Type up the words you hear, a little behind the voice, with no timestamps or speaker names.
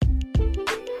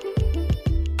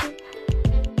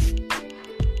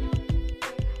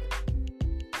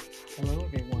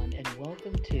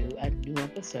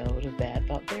episode of Bad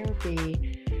Thought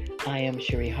Therapy. I am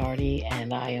Sherry Hardy,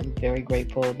 and I am very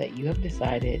grateful that you have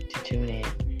decided to tune in.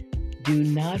 Do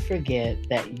not forget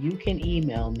that you can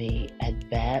email me at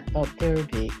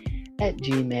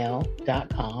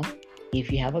badthoughtTherapy@gmail.com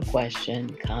if you have a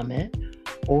question, comment,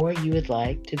 or you would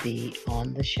like to be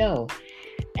on the show.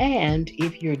 And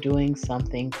if you're doing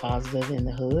something positive in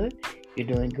the hood, you're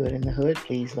doing good in the hood,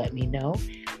 please let me know.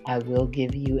 I will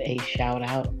give you a shout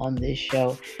out on this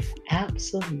show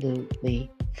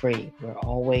absolutely free. We're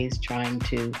always trying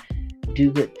to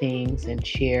do good things and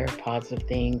share positive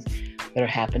things that are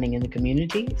happening in the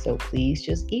community. So please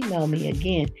just email me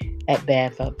again at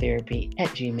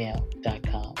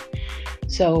badthoughtTherapy@gmail.com.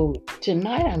 So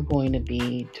tonight I'm going to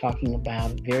be talking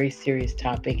about a very serious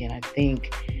topic, and I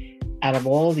think out of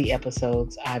all the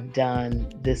episodes I've done,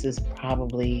 this is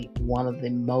probably one of the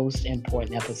most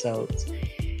important episodes.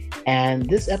 And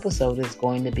this episode is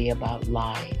going to be about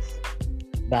lies,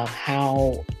 about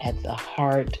how at the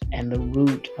heart and the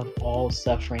root of all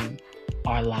suffering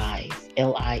are lies,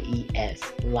 Lies,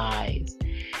 lies.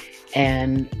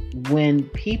 And when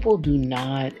people do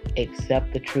not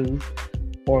accept the truth,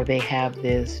 or they have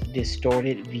this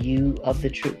distorted view of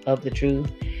the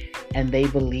truth, and they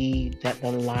believe that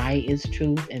the lie is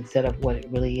truth instead of what it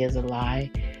really is, a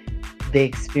lie, they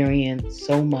experience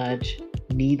so much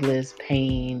needless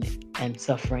pain and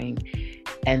suffering.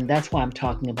 And that's why I'm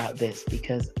talking about this,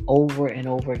 because over and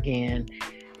over again,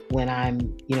 when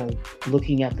I'm,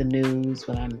 looking at the news,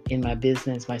 when I'm in my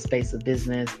business, my space of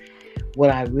business, what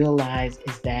I realize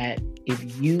is that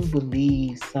if you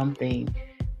believe something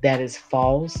that is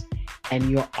false and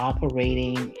you're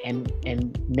operating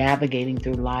and navigating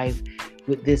through life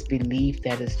with this belief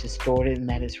that is distorted and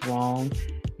that is wrong,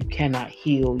 you cannot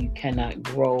heal, you cannot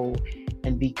grow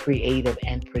and be creative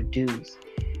and produce.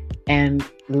 And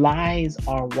lies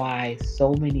are why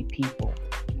so many people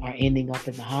are ending up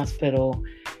in the hospital.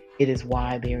 It is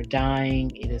why they're dying.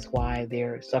 It is why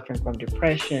they're suffering from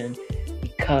depression,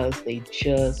 because they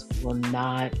just will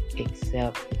not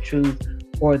accept the truth,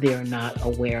 or they're not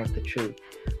aware of the truth.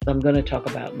 So I'm going to talk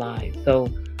about lies.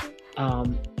 So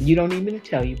you don't need me to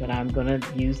tell you, but I'm going to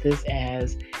use this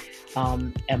as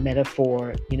a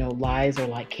metaphor. Lies are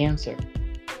like cancer.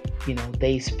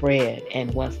 They spread,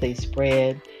 and once they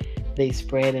spread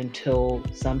until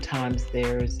sometimes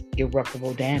there's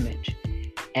irreparable damage,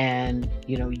 and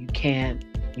you can't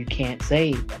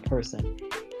save a person.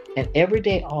 And every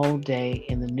day, all day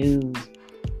in the news,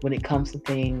 when it comes to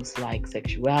things like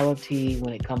sexuality,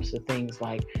 when it comes to things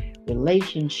like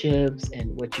relationships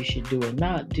and what you should do and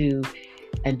not do,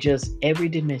 and just every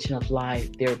dimension of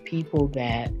life, there are people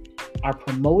that are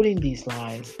promoting these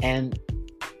lies. And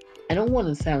I don't want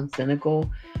to sound cynical,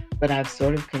 but I've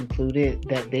sort of concluded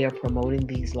that they are promoting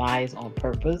these lies on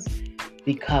purpose,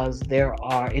 because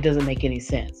it doesn't make any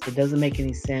sense. It doesn't make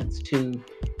any sense to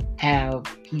have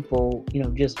people,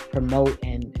 just promote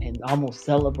and almost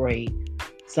celebrate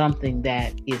something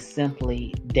that is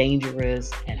simply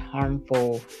dangerous and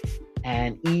harmful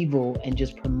and evil, and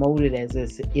just promote it as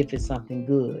if it's something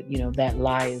good. That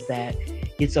lie is that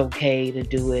it's okay to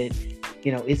do it,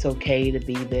 it's okay to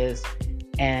be this.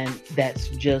 And that's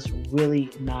just really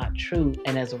not true.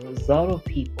 And as a result of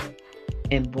people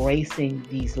embracing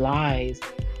these lies,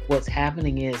 what's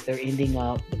happening is they're ending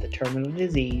up with a terminal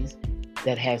disease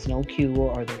that has no cure,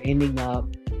 or they're ending up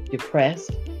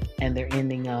depressed, and they're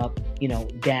ending up,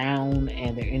 down,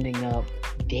 and they're ending up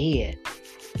dead.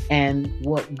 And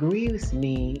what grieves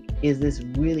me is this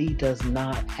really does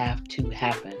not have to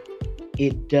happen.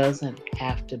 It doesn't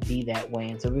have to be that way.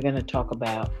 And so we're going to talk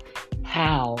about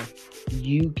how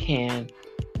you can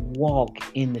walk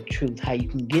in the truth, how you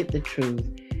can get the truth.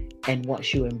 And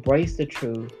once you embrace the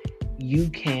truth, you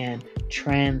can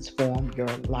transform your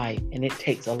life. And it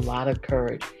takes a lot of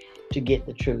courage to get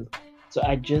the truth. So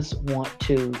I just want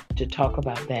to talk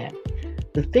about that.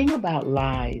 The thing about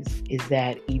lies is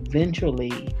that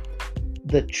eventually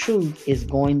the truth is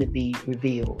going to be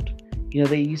revealed.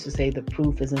 They used to say the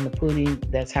proof is in the pudding.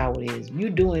 That's how it is. You're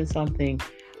doing something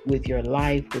with your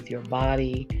life, with your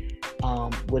body,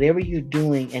 whatever you're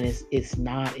doing, and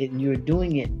you're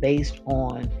doing it based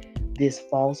on this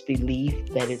false belief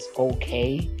that it's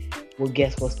okay. Well,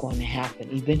 guess what's going to happen?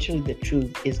 Eventually the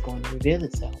truth is going to reveal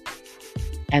itself.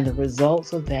 And the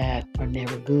results of that are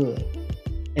never good.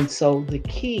 And so the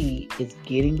key is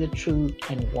getting the truth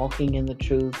and walking in the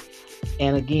truth.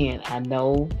 And again, I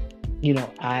know,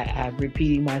 I'm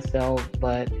repeating myself,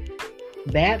 but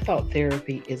Bad Thought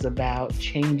Therapy is about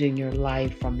changing your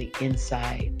life from the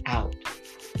inside out.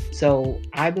 So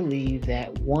I believe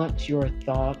that once your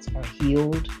thoughts are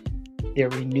healed, they're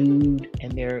renewed,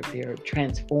 and they're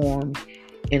transformed,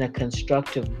 in a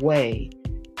constructive way,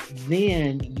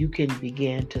 then you can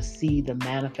begin to see the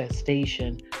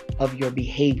manifestation of your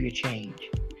behavior change.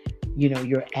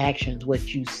 Your actions,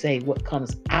 what you say, what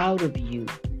comes out of you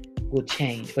will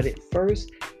change. But it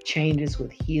first changes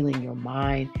with healing your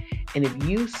mind. And if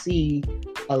you see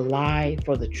a lie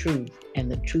for the truth and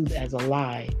the truth as a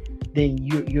lie, then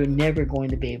you're never going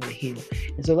to be able to heal.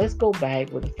 And so let's go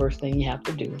back with the first thing you have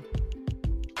to do.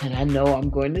 And I know I'm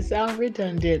going to sound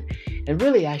redundant, and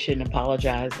really I shouldn't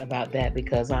apologize about that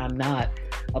because I'm not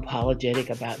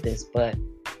apologetic about this, but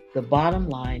the bottom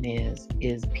line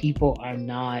is people are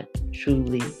not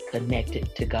truly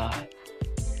connected to God.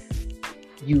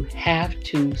 You have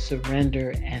to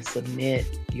surrender and submit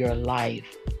your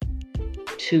life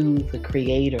to the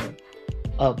creator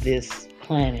of this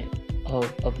planet,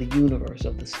 of the universe,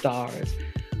 of the stars,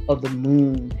 of the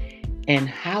moon. And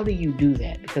how do you do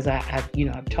that? Because I've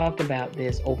talked about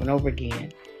this over and over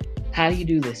again. How do you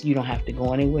do this? You don't have to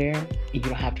go anywhere. You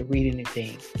don't have to read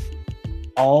anything.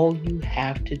 All you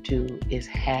have to do is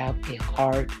have a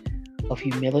heart of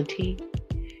humility.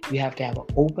 You have to have an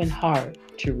open heart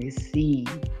to receive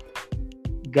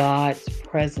God's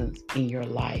presence in your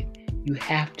life. You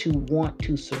have to want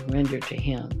to surrender to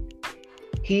Him.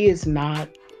 He is not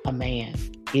a man.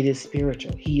 It is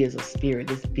spiritual. He is a spirit.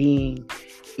 This being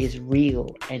is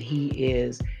real, and He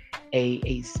is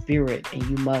a spirit, and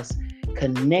you must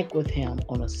connect with Him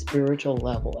on a spiritual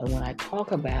level. And when I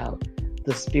talk about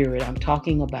the spirit, I'm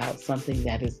talking about something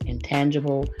that is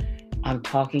intangible. I'm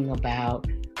talking about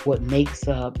what makes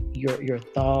up your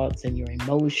thoughts and your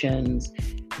emotions,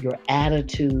 your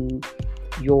attitude,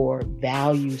 your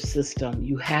value system.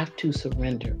 You have to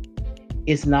surrender.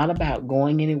 It's not about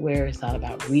going anywhere. It's not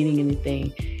about reading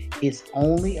anything. It's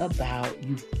only about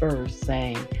you first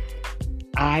saying,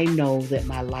 I know that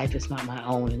my life is not my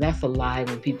own. And that's a lie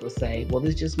when people say, well,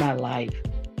 it's just my life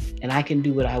and I can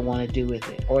do what I want to do with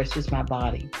it. Or it's just my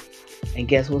body. And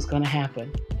guess what's going to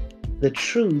happen? The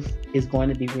truth is going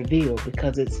to be revealed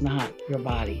because it's not your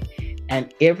body.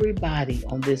 And everybody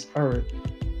on this earth,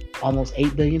 almost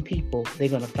 8 billion people, they're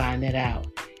going to find that out.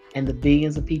 And the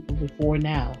billions of people before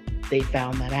now, they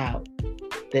found that out.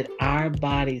 That our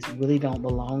bodies really don't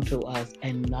belong to us,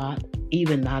 and not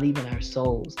even our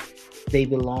souls. They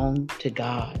belong to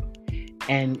God.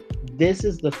 And this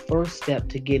is the first step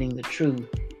to getting the truth,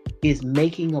 is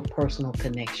making a personal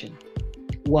connection.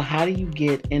 Well, how do you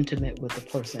get intimate with a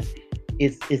person?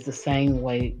 It's the same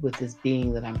way with this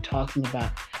being that I'm talking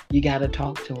about. You got to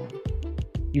talk to him.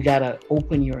 You got to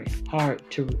open your heart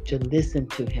to listen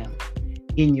to him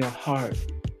in your heart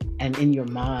and in your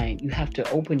mind. You have to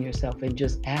open yourself and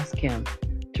just ask him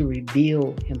to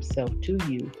reveal himself to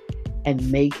you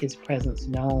and make his presence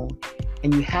known.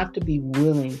 And you have to be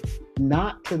willing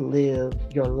not to live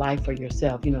your life for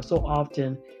yourself. So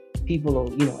often people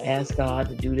will, ask God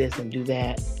to do this and do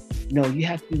that. No, you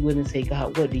have to be willing to say,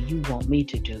 God, what do you want me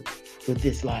to do with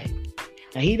this life?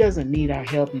 Now, He doesn't need our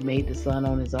help. He made the sun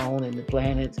on His own, and the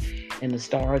planets and the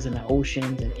stars and the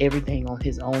oceans and everything on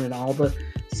His own, and all the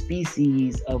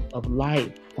species of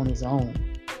life on His own.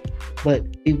 But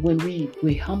when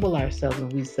we humble ourselves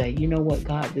and we say, you know what,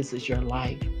 God, this is your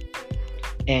life,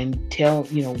 and tell,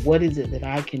 what is it that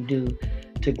I can do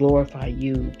to glorify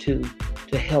you, to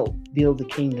help build the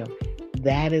kingdom,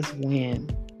 that is when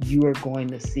you are going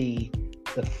to see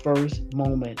the first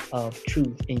moment of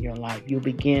truth in your life. You'll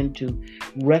begin to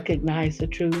recognize the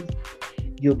truth.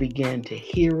 You'll begin to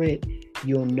hear it.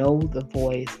 You'll know the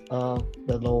voice of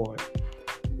the Lord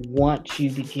once you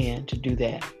begin to do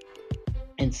that.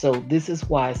 And so this is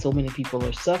why so many people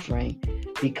are suffering,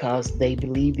 because they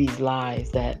believe these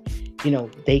lies that,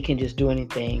 they can just do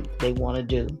anything they want to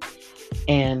do.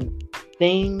 And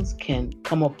things can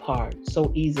come apart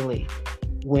so easily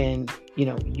when,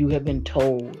 you have been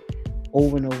told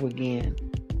over and over again,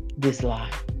 this lie.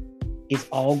 It's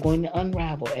all going to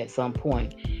unravel at some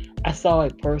point. I saw a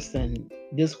person,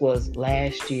 this was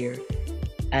last year,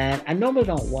 and I normally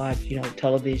don't watch,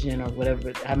 television or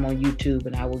whatever. I'm on YouTube,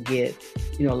 and I will get,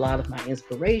 a lot of my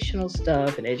inspirational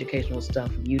stuff and educational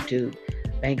stuff from YouTube.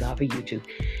 Thank God for YouTube.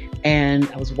 And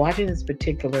I was watching this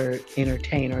particular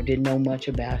entertainer, didn't know much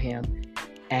about him,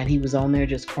 and he was on there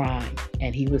just crying.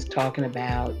 And he was talking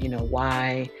about,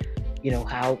 why,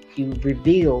 how he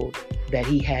revealed that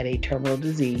he had a terminal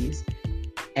disease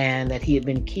and that he had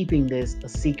been keeping this a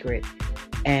secret.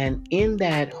 And in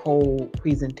that whole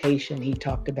presentation, he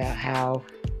talked about how,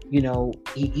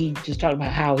 he just talked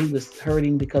about how he was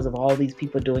hurting because of all these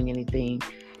people doing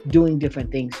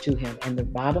different things to him. And the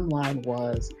bottom line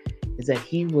is that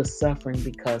he was suffering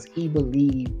because he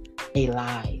believed a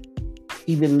lie.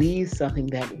 He believed something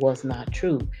that was not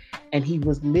true. and he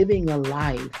was living a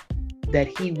life that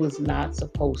he was not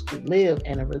supposed to live.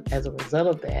 And as a result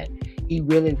of that, he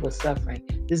really was suffering.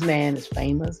 This man is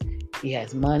famous, he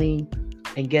has money,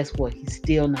 and guess what? He's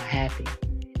still not happy.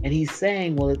 And he's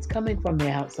saying, well, it's coming from the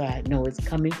outside. No, it's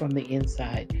coming from the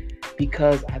inside.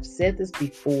 Because I've said this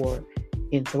before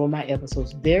in some of my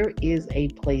episodes, there is a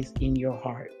place in your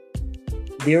heart.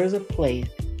 There is a place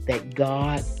that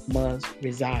God must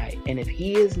reside. And if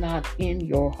he is not in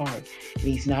your heart, and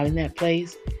he's not in that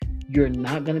place, you're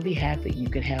not going to be happy. You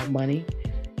can have money.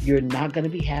 You're not going to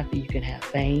be happy. You can have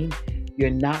fame. You're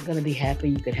not going to be happy.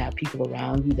 You can have people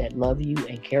around you that love you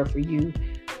and care for you.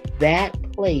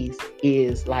 That place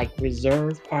is like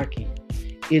reserved parking.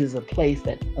 It is a place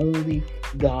that only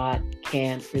God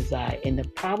can reside. And the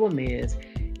problem is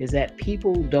that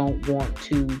people don't want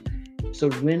to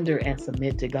surrender and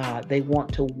submit to God. They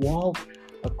want to walk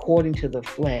according to the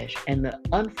flesh. And the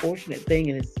unfortunate thing,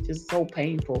 and it's just so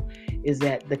painful, is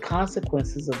that the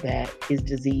consequences of that is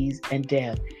disease and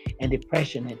death and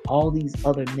depression and all these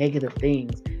other negative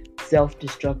things,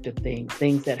 self-destructive things,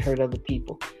 things that hurt other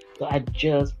people. So I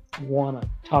just want to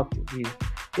talk to you.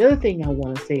 The other thing I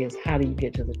want to say is, how do you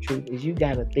get to the truth? Is you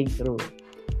got to think through it.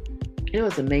 It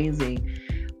was amazing.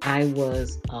 I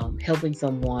was helping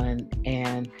someone,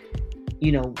 and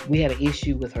we had an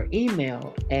issue with her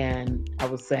email, and I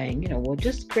was saying, well,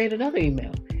 just create another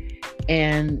email.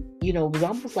 And, it was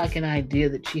almost like an idea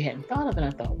that she hadn't thought of. And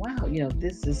I thought, wow,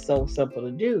 this is so simple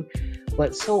to do.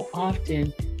 But so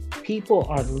often people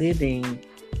are living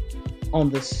on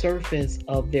the surface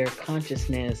of their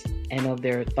consciousness and of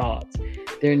their thoughts.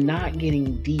 They're not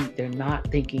getting deep. They're not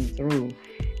thinking through.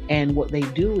 And what they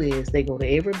do is they go to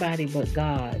everybody but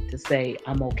God to say,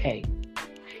 I'm okay.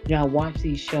 I watch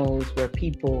these shows where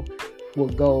people will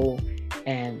go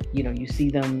and, you see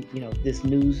them, this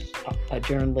news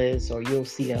journalist, or you'll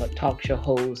see a talk show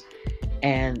host,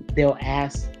 and they'll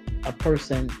ask a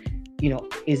person,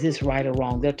 is this right or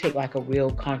wrong? They'll take like a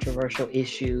real controversial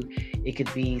issue. It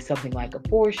could be something like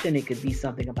abortion. It could be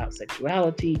something about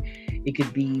sexuality. It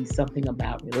could be something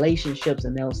about relationships.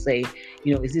 And they'll say,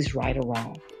 is this right or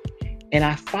wrong? And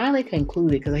I finally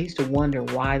concluded, because I used to wonder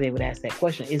why they would ask that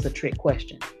question. It's a trick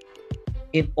question.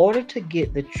 In order to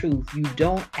get the truth, you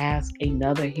don't ask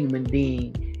another human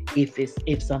being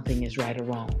if something is right or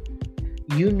wrong.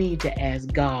 You need to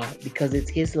ask God, because it's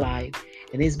his life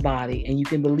and his body, and you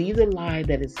can believe the lie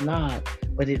that it's not,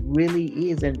 but it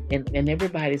really is, and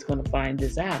everybody's going to find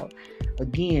this out.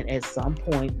 Again, at some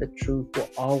point, the truth will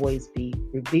always be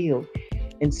revealed.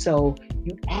 And so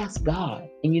you ask God,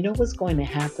 and you know what's going to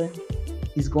happen?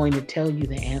 He's going to tell you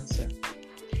the answer.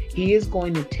 He is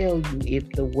going to tell you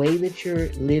if the way that you're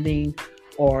living,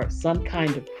 or some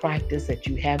kind of practice that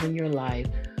you have in your life,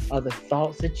 or the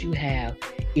thoughts that you have,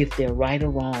 if they're right or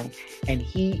wrong. And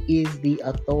he is the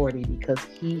authority, because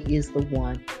he is the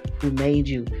one who made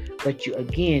you. But you,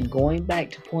 again, going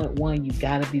back to point one, you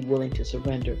got to be willing to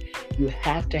surrender. You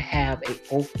have to have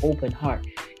an open heart.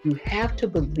 You have to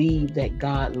believe that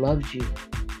God loves you.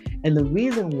 And the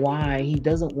reason why he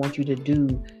doesn't want you to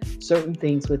do certain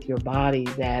things with your body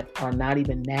that are not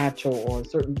even natural, or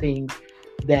certain things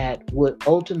that would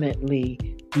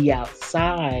ultimately be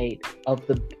outside of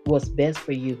what's best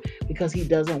for you, because he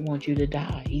doesn't want you to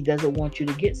die. He doesn't want you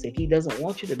to get sick. He doesn't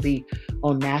want you to be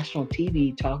on national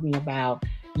TV talking about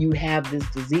you have this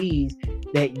disease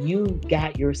that you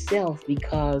got yourself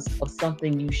because of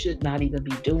something you should not even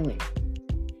be doing.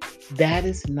 That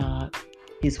is not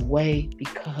his way,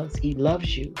 because he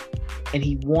loves you and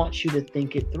he wants you to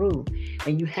think it through.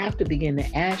 And you have to begin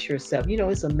to ask yourself,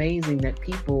 it's amazing that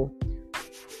people,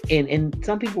 and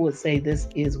some people would say this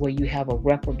is where you have a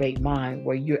reprobate mind,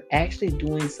 where you're actually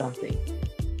doing something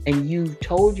and you've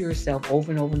told yourself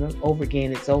over and over and over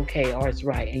again, it's okay or it's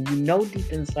right. And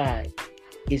deep inside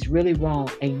it's really wrong.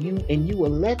 And you will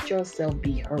let yourself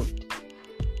be hurt.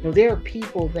 There are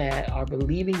people that are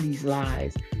believing these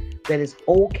lies, that it's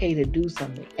okay to do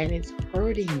something, and it's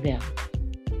hurting them.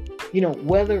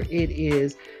 Whether it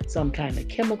is some kind of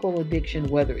chemical addiction,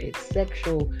 whether it's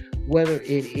sexual, whether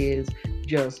it is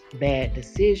just bad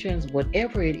decisions,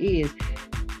 whatever it is,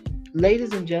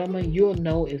 ladies and gentlemen, you'll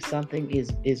know if something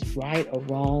is right or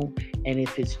wrong, and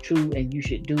if it's true and you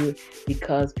should do it,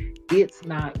 because it's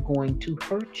not going to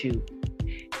hurt you.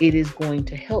 It is going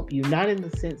to help you, not in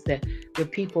the sense that the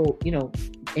people,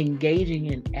 engaging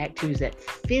in activities that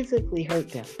physically hurt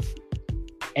them,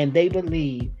 and they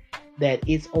believe that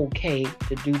it's okay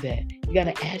to do that. You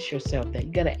got to ask yourself that.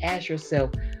 You got to ask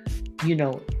yourself,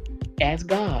 ask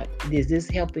God, is this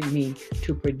helping me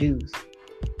to produce,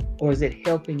 or is it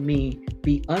helping me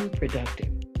be unproductive?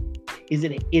 Is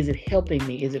it helping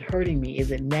me? Is it hurting me?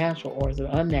 Is it natural or is it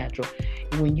unnatural?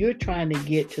 And when you're trying to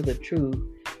get to the truth,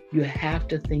 you have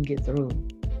to think it through.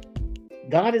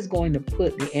 God is going to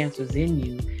put the answers in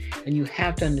you, and you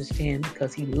have to understand,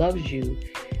 because He loves you.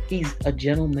 He's a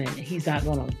gentleman. He's not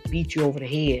going to beat you over the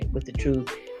head with the truth.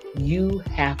 You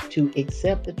have to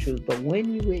accept the truth. But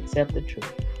when you accept the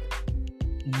truth,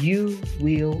 you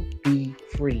will be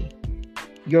free.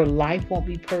 Your life won't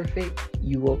be perfect.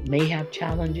 May have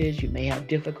challenges. You may have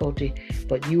difficulty,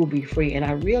 but you will be free. And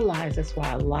I realize that's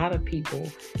why a lot of people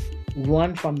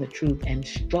run from the truth and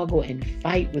struggle and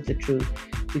fight with the truth,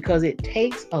 because it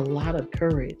takes a lot of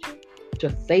courage to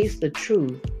face the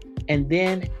truth. And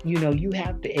then, you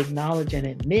have to acknowledge and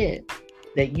admit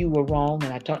that you were wrong.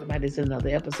 And I talked about this in another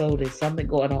episode. There's something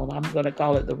going on. I'm going to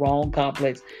call it the wrong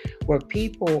complex, where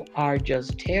people are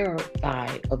just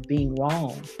terrified of being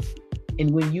wrong.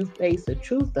 And when you face the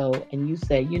truth, though, and you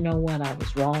say, you know what, I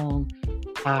was wrong.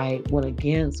 I went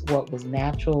against what was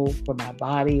natural for my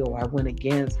body, or I went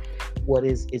against what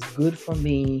is good for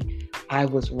me. I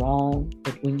was wrong.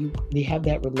 But when you have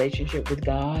that relationship with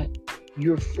God,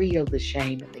 you're free of the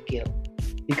shame and the guilt,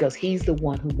 because He's the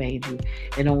one who made you,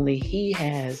 and only He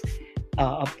has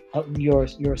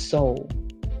your soul,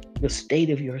 the state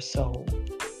of your soul.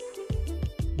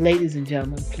 Ladies and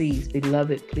gentlemen, please,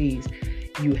 beloved, please,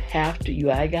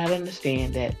 I gotta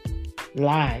understand that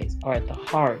lies are at the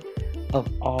heart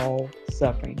of all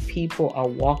suffering. People are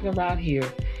walking around here,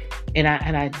 and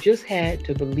I just had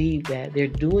to believe that they're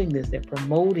doing this. They're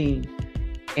promoting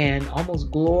and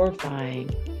almost glorifying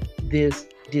this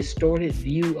distorted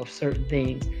view of certain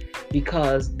things,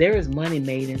 because there is money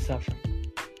made in suffering.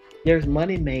 There's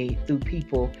money made through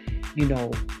people,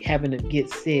 having to get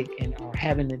sick or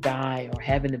having to die or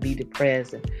having to be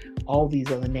depressed and all these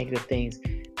other negative things.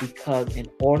 Because in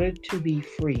order to be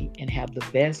free and have the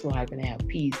best life and have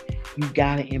peace, you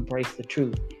got to embrace the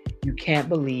truth. You can't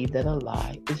believe that a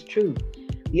lie is true.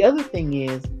 The other thing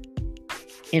is,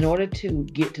 in order to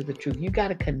get to the truth, you got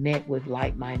to connect with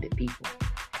like-minded people.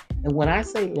 And when I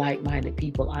say like-minded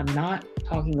people, I'm not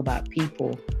talking about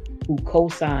people who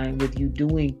co-sign with you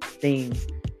doing things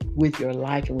with your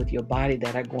life and with your body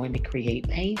that are going to create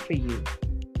pain for you.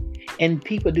 And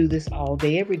people do this all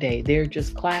day, every day. They're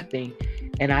just clapping.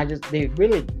 And they're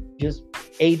really just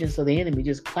agents of the enemy,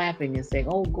 just clapping and saying,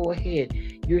 oh, go ahead.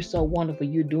 You're so wonderful.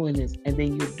 You're doing this. And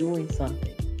then you're doing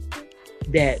something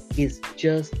that is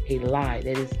just a lie,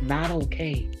 that is not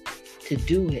okay to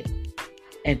do it.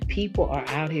 And people are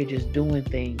out here just doing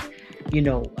things,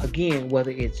 again,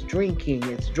 whether it's drinking,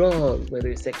 it's drugs, whether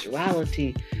it's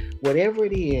sexuality, whatever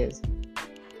it is,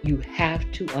 you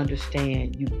have to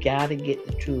understand, you got to get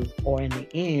the truth, or in the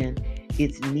end,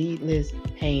 it's needless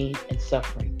pain and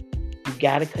suffering. You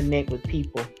got to connect with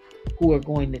people who are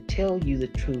going to tell you the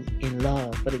truth in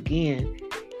love. But again,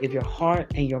 if your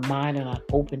heart and your mind are not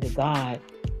open to God,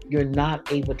 you're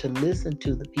not able to listen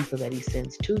to the people that He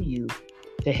sends to you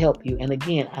to help you. And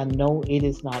again, I know it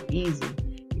is not easy,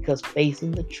 because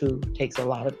facing the truth takes a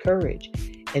lot of courage.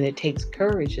 And it takes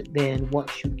courage then,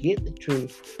 once you get the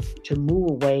truth, to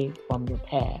move away from your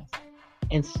past.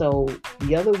 And so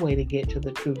the other way to get to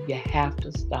the truth, you have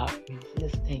to stop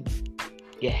resisting.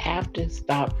 You have to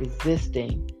stop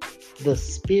resisting the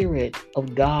Spirit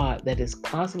of God that is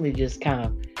constantly just kind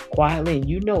of quietly,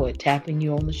 and tapping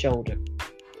you on the shoulder,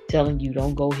 telling you,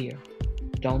 don't go here.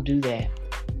 Don't do that.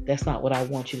 That's not what I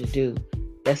want you to do.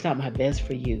 That's not my best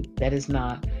for you. That is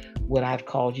not what I've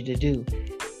called you to do.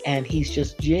 And He's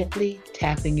just gently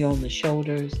tapping you on the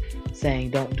shoulders, saying,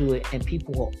 don't do it. And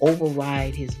people will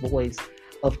override His voice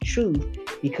of truth,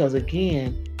 because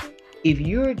again, if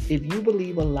you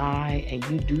believe a lie and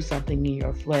you do something in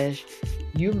your flesh,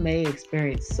 you may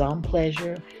experience some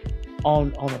pleasure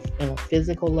on a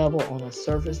physical level, on a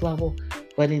surface level,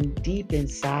 but deep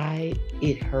inside,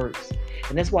 it hurts.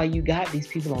 And that's why you got these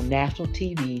people on national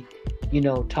TV,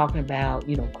 talking about,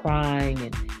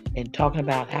 crying and talking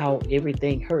about how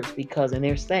everything hurts, because, and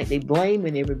they're saying, they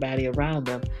blaming everybody around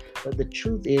them. But the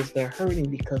truth is, they're hurting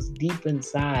because deep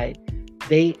inside,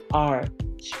 they are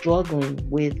struggling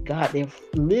with God. They're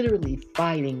literally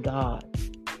fighting God,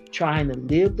 trying to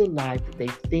live the life that they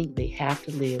think they have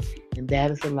to live. And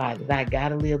that is a lie, that I got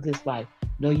to live this life.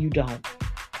 No, you don't.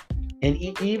 And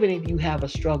even if you have a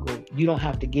struggle, you don't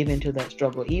have to get into that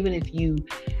struggle. Even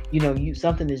if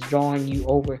something is drawing you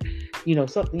over,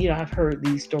 I've heard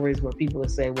these stories where people will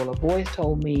say, well, a voice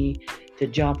told me to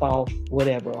jump off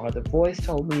whatever, or the voice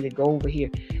told me to go over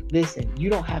here. Listen, you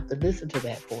don't have to listen to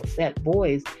that voice. That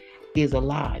voice is a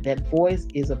lie. That voice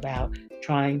is about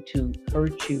trying to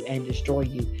hurt you and destroy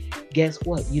you. Guess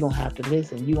what? You don't have to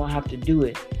listen. You don't have to do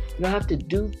it, You don't have to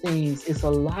do things. It's a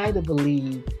lie to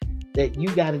believe that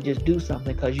you got to just do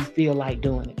something because you feel like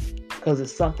doing it, because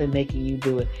it's something making you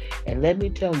do it. And let me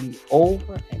tell you,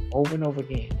 over and over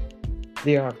again,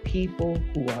 there are people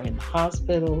who are in the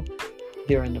hospital,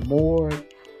 they're in the morgue,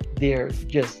 they're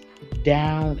just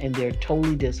down and they're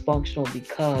totally dysfunctional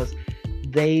because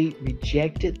they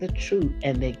rejected the truth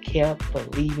and they kept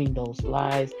believing those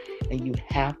lies. And you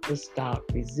have to stop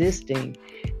resisting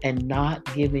and not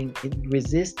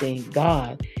resisting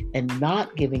God and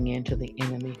not giving in to the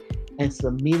enemy and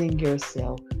submitting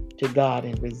yourself to God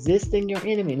and resisting your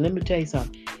enemy. Let me tell you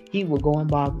something. He will go and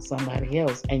bother somebody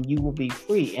else and you will be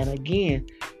free. And again,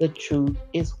 the truth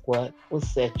is what will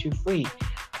set you free.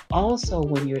 Also,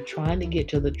 when you're trying to get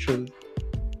to the truth,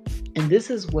 and this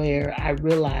is where I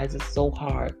realize it's so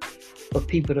hard for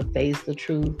people to face the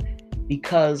truth,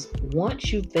 because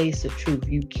once you face the truth,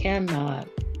 you cannot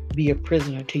be a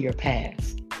prisoner to your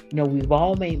past. We've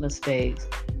all made mistakes.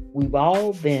 We've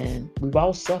all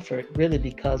suffered really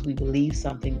because we believed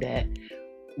something that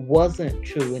wasn't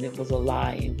true and it was a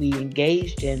lie. And we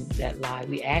engaged in that lie.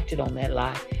 We acted on that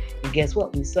lie. And guess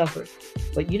what? We suffered.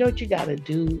 But you know what you got to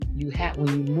do?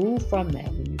 When you move from that,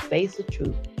 when you face the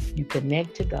truth, you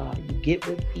connect to God, you get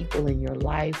with people in your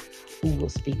life who will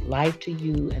speak life to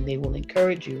you and they will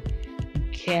encourage you. You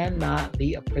cannot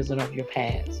be a prisoner of your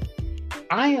past.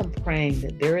 I am praying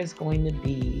that there is going to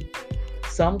be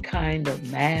some kind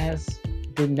of mass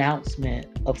denouncement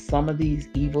of some of these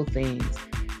evil things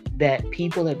that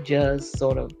people have just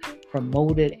sort of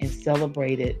promoted and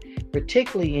celebrated,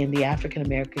 particularly in the African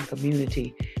American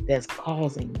community, that's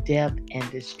causing death and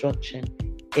destruction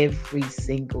every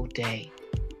single day.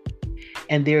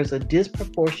 And there's a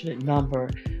disproportionate number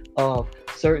of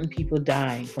certain people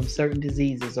dying from certain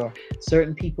diseases or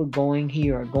certain people going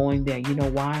here or going there. You know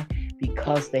why?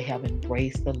 Because they have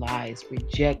embraced the lies.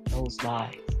 Reject those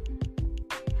lies.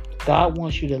 God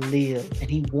wants you to live and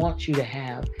He wants you to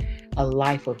have a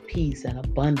life of peace and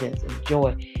abundance and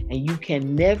joy. And you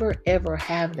can never, ever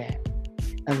have that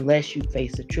unless you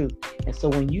face the truth. And so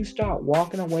when you start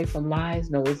walking away from lies,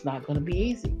 no, it's not going to be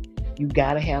easy. You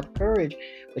got to have courage,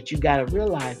 but you got to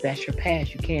realize that's your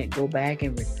past. You can't go back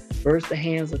and reverse the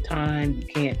hands of time. You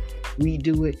can't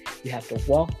redo it. You have to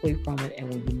walk away from it. And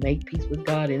when you make peace with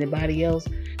God, anybody else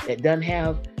that doesn't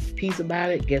have peace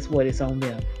about it, guess what? It's on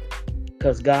them.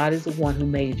 Because God is the one who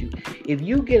made you. If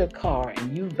you get a car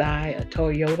and you buy a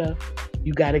Toyota,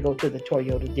 you got to go to the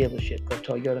Toyota dealership because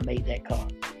Toyota made that car.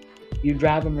 You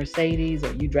drive a Mercedes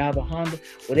or you drive a Honda,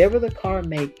 whatever the car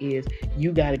make is,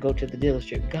 you got to go to the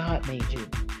dealership. God made you,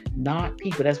 not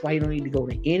people. That's why you don't need to go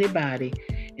to anybody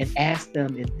and ask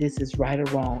them if this is right or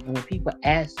wrong. And when people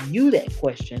ask you that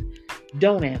question,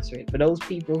 don't answer it. For those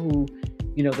people who,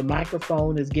 the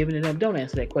microphone is giving to them, don't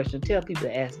answer that question. Tell people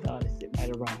to ask God, is it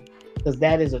right or wrong? Because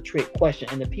that is a trick question.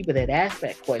 And the people that ask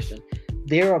that question,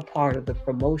 they're a part of the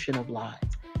promotion of lies.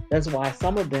 That's why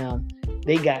some of them,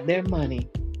 they got their money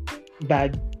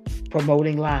by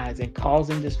promoting lies and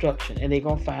causing destruction. And they're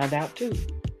going to find out too.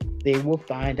 They will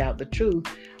find out the truth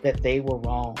that they were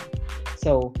wrong.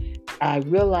 So I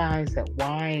realize that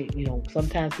why,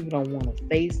 sometimes people don't want to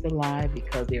face the lie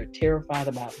because they're terrified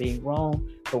about being wrong,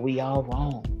 but we all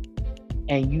wrong.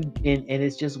 And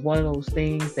it's just one of those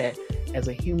things that as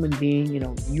a human being,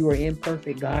 you are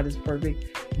imperfect. God is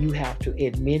perfect. You have to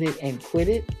admit it and quit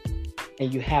it.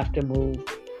 And you have to move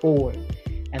forward.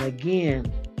 And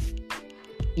again,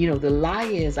 the lie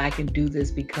is I can do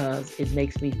this because it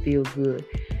makes me feel good.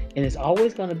 And it's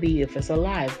always going to be, if it's a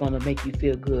lie, it's going to make you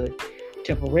feel good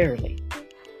temporarily.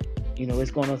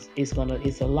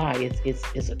 It's a lie.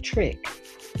 It's a trick.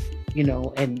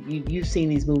 And you've seen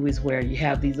these movies where you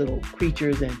have these little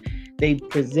creatures and they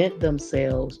present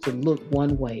themselves to look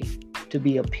one way, to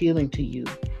be appealing to you.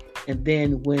 And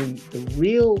then when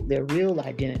their real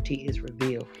identity is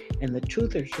revealed and the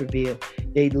truth is revealed,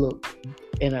 they look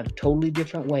in a totally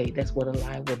different way. That's what a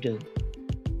lie will do.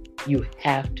 You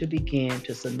have to begin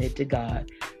to submit to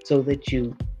God so that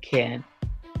you can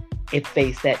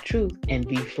face that truth and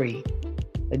be free.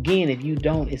 Again, if you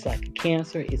don't, it's like a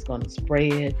cancer. It's going to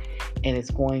spread and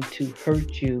it's going to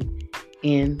hurt you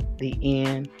in the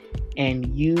end.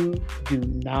 And you do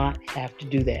not have to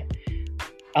do that.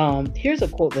 Here's a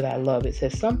quote that I love. It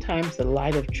says, sometimes the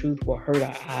light of truth will hurt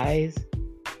our eyes,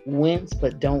 wince,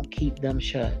 but don't keep them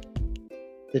shut.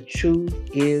 The truth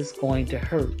is going to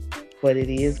hurt, but it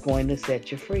is going to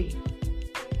set you free.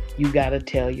 You got to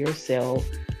tell yourself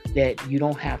that you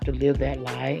don't have to live that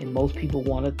lie. And most people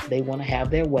want to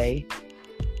have their way,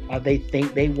 or they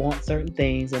think they want certain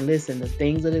things. And listen, the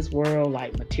things of this world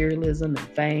like materialism and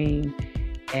fame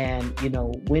and,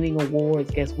 winning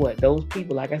awards. Guess what? Those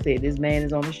people, like I said, this man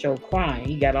is on the show crying.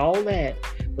 He got all that,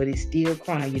 but he's still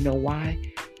crying. You know why?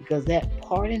 Because that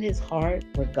part in his heart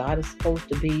where God is supposed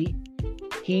to be,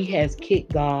 he has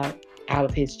kicked God out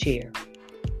of his chair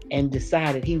and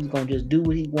decided he was going to just do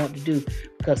what he wanted to do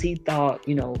because he thought,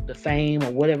 the fame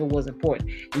or whatever was important.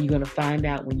 And you're going to find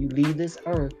out when you leave this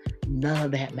earth, none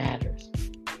of that matters.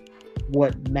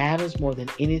 What matters more than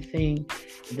anything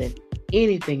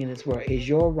in this world is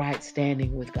your right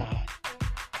standing with God.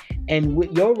 And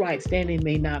with your right standing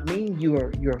may not mean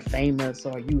you're famous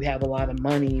or you have a lot of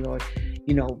money or,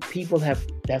 people have,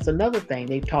 that's another thing.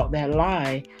 They've taught that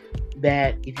lie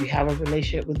that if you have a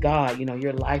relationship with God,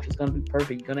 your life is going to be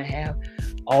perfect. You're going to have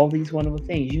all these wonderful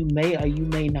things. You may or you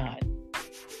may not,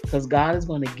 because God is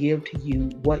going to give to you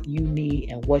what you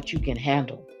need and what you can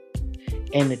handle.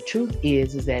 And the truth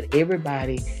is that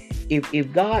everybody,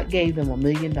 if God gave them $1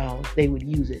 million, they would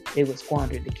use it. They would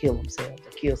squander it to kill themselves, to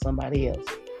kill somebody else,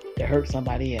 to hurt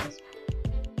somebody else.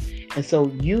 And so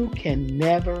you can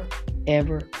never,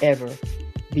 ever, ever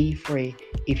be free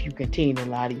if you continue to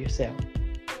lie to yourself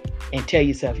and tell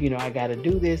yourself, I got to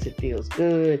do this. It feels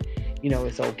good.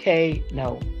 It's okay.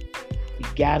 No, you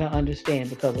got to understand,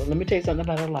 because let me tell you something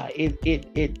about a lie.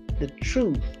 The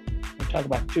truth, I'm talking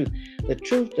about the truth. The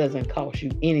truth doesn't cost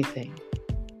you anything,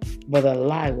 but a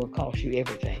lie will cost you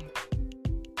everything.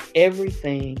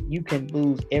 Everything, you can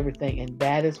lose everything. And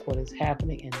that is what is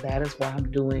happening. And that is why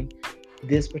I'm doing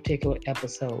this particular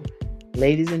episode.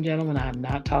 Ladies and gentlemen, I'm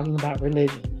not talking about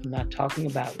religion. I'm not talking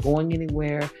about going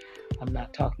anywhere. I'm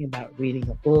not talking about reading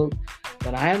a book.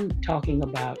 What I'm talking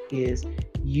about is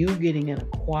you getting in a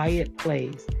quiet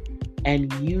place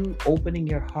and you opening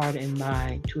your heart and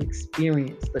mind to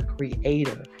experience the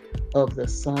creator of the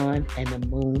sun and the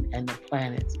moon and the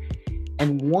planets.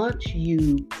 And once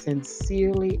you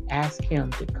sincerely ask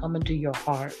him to come into your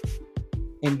heart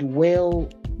and dwell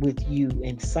with you,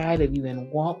 inside of you, and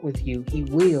walk with you, he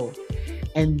will.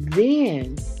 And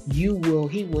then he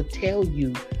will tell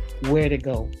you where to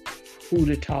go, who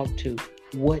to talk to,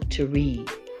 what to read.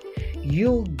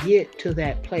 You'll get to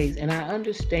that place. And I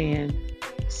understand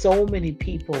so many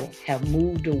people have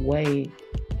moved away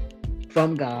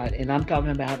from God. And I'm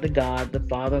talking about the God, the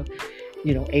Father,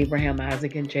 Abraham,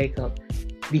 Isaac, and Jacob,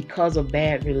 because of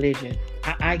bad religion.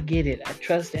 I get it. I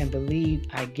trust and believe.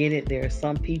 I get it. There are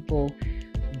some people,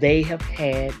 they have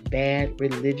had bad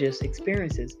religious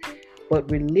experiences. But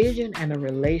religion and a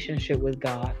relationship with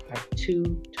God are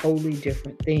two totally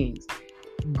different things.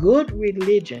 Good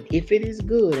religion, if it is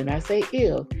good, and I say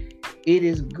if, it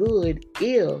is good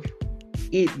if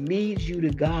it leads you to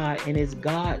God and is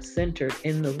God-centered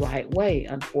in the right way.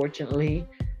 Unfortunately,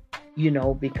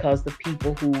 because the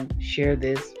people who share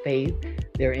this faith,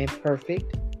 they're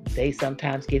imperfect. They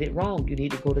sometimes get it wrong. You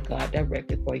need to go to God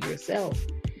directly for yourself.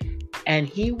 And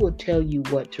he will tell you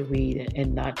what to read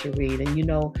and not to read. And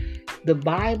the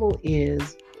Bible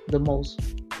is the most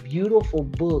beautiful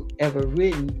book ever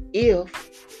written if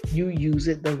you use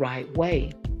it the right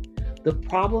way. The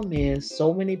problem is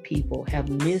so many people have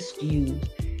misused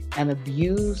and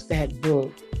abused that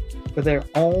book for their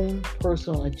own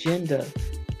personal agenda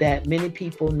that many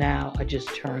people now are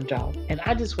just turned off. And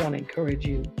I just want to encourage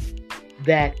you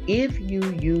that if you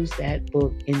use that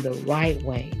book in the right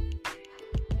way,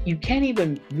 you can't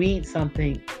even read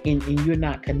something and you're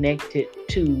not connected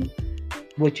to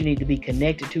what you need to be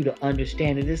connected to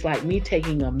understand it. It's like me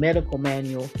taking a medical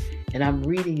manual and I'm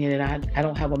reading it and I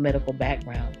don't have a medical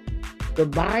background. The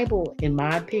Bible, in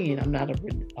my opinion, I'm not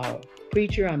a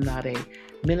preacher, I'm not a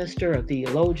minister or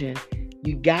theologian.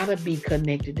 You gotta be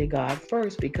connected to God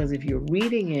first, because if you're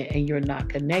reading it and you're not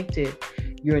connected,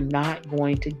 you're not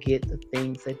going to get the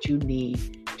things that you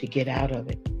need to get out of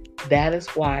it. That is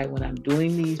why when I'm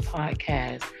doing these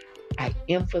podcasts, I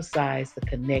emphasize the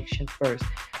connection first.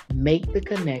 Make the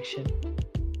connection.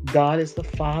 God is the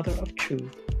Father of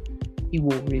truth. He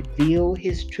will reveal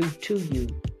his truth to you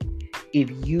if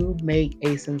you make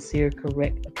a sincere,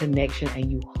 correct connection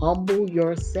and you humble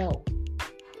yourself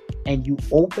and you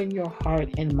open your heart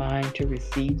and mind to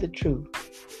receive the truth.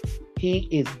 He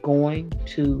is going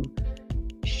to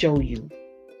show you.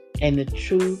 And the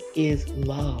truth is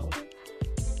love.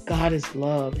 God is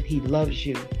love and he loves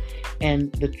you.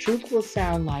 And the truth will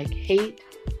sound like hate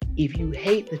if you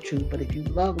hate the truth, but if you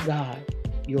love God,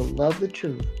 you'll love the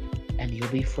truth and you'll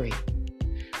be free.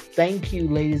 Thank you,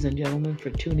 ladies and gentlemen, for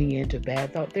tuning in to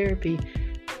Bad Thought Therapy.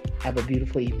 Have a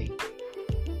beautiful evening.